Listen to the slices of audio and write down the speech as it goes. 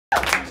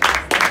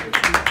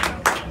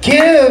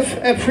Give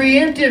a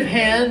preemptive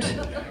hand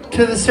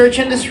to the search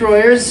and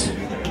destroyers.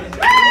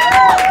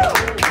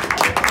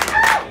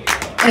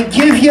 And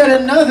give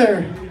yet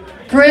another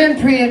grand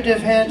preemptive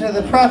hand to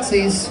the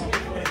proxies.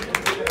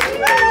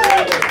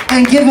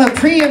 And give a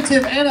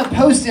preemptive and a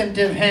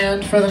post-emptive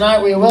hand for the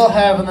night we will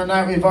have and the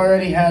night we've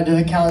already had to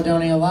the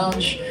Caledonia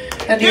Lounge.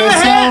 And to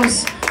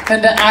yourselves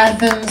and to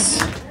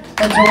Athens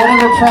and to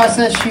whatever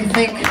process you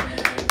think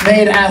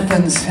made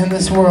Athens in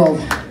this world.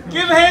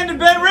 Give a hand to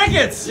Ben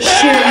Ricketts! Shit,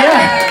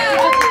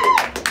 yeah.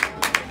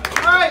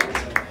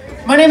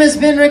 Alright. My name is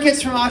Ben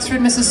Ricketts from Oxford,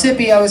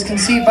 Mississippi. I was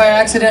conceived by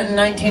accident in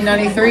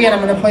 1993 and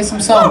I'm going to play some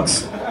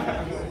songs.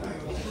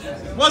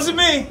 Wasn't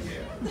me!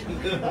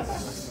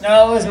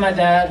 No, it was my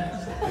dad.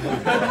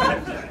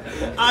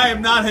 I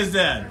am not his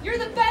dad. You're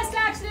the best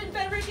accident,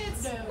 Ben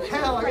Ricketts! No.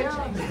 Hell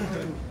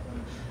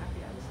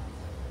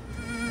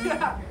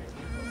yeah.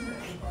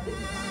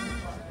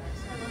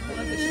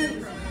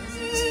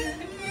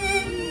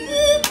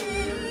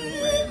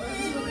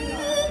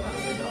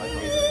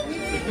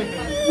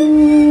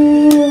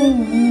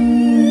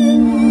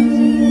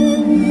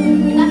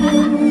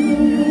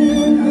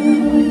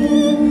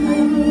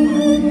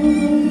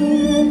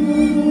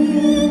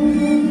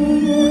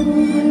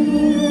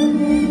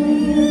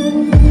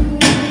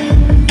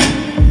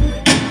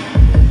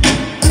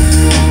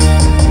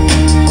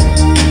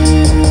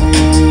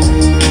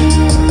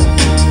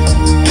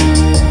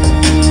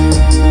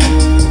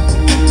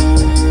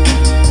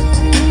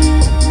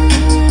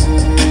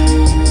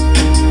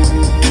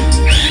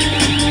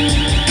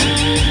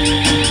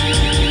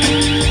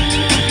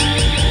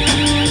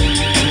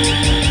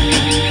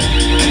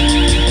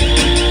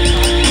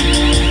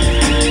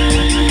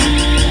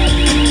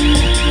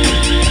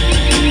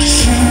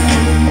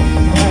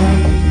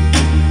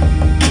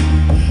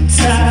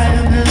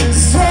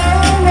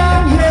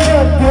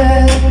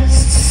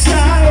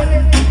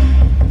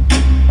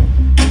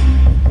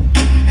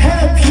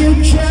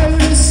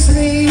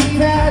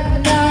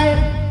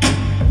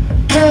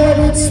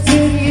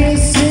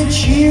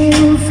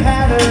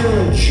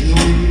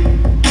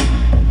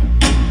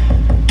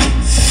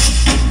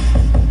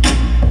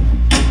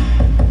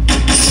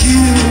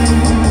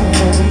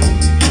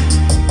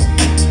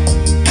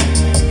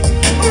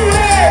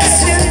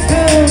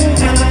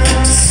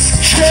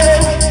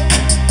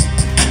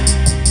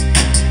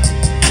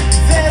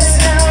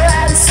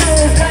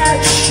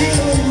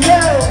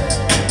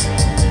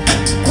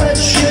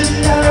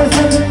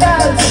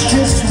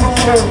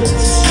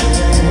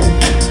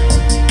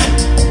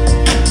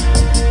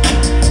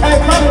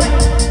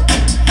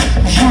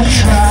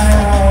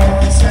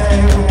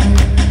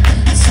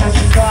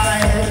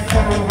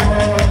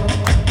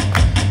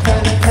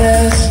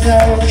 There's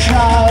no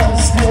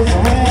chance that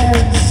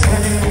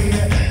Wednesday